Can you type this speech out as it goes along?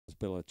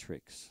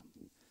Bellatrix.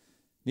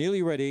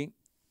 Nearly ready.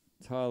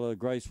 Tyler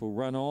Grace will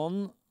run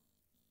on.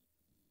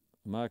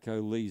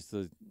 Marco Lee's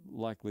the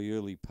likely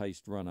early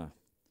paced runner,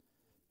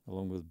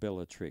 along with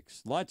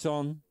Bellatrix. Lights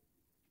on.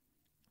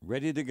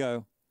 Ready to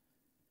go.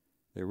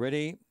 They're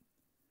ready.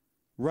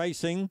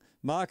 Racing.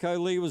 Marco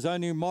Lee was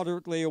only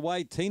moderately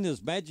away.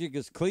 Tina's Magic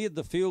has cleared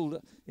the field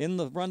in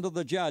the front of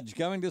the judge.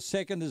 Going to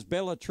second is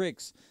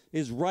Bellatrix,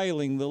 is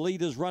railing. The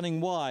leader's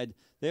running wide.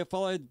 They're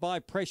followed by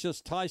Precious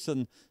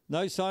Tyson.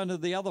 No sign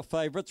of the other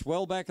favourites.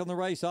 Well back in the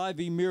race,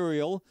 Ivy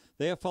Muriel.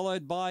 They're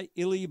followed by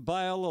Illy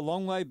Bale. A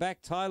long way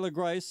back, Tyler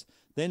Grace.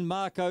 Then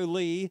Marco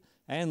Lee.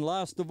 And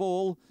last of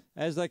all,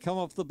 as they come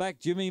off the back,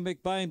 Jimmy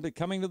McBain, but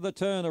coming to the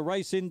turn, a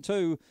race in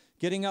two.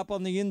 Getting up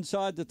on the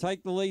inside to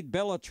take the lead,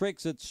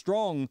 Bellatrix. It's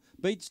strong.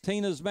 Beats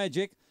Tina's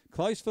Magic.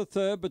 Close for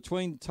third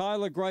between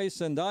Tyler Grace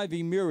and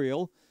Ivy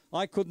Muriel.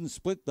 I couldn't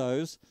split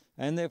those.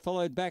 And they're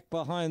followed back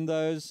behind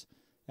those.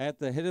 At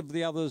the head of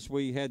the others,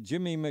 we had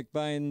Jimmy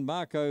McBain,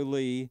 Marco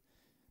Lee.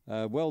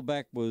 Well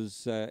back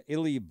was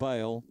Illy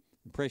Bale,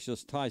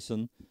 Precious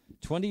Tyson.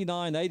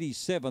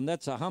 29.87,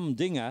 that's a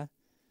humdinger.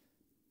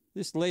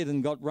 This led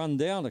and got run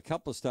down a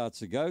couple of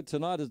starts ago.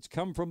 Tonight it's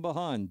come from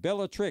behind.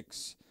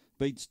 Bellatrix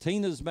beats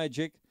Tina's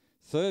Magic.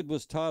 Third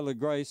was Tyler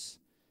Grace.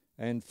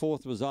 And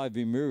fourth was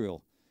Ivy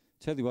Muriel.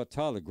 Tell you what,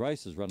 Tyler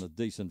Grace has run a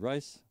decent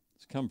race.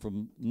 It's come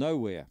from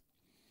nowhere.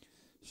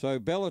 So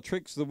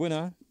Bellatrix the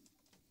winner.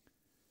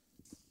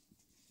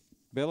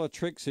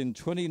 Bellatrix in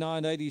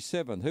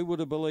 29.87. Who would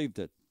have believed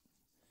it?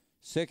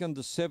 Second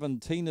to 7,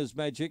 Tina's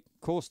Magic.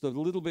 Coursed a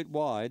little bit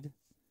wide.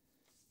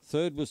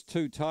 Third was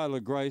 2, Tyler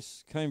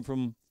Grace. Came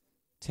from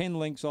 10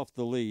 lengths off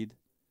the lead.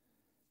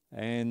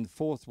 And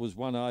fourth was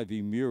 1,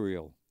 Ivy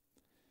Muriel.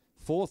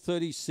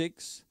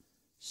 4:36,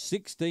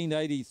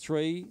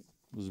 16.83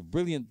 was a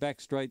brilliant back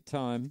straight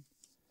time.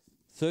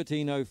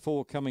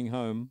 13.04 coming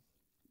home.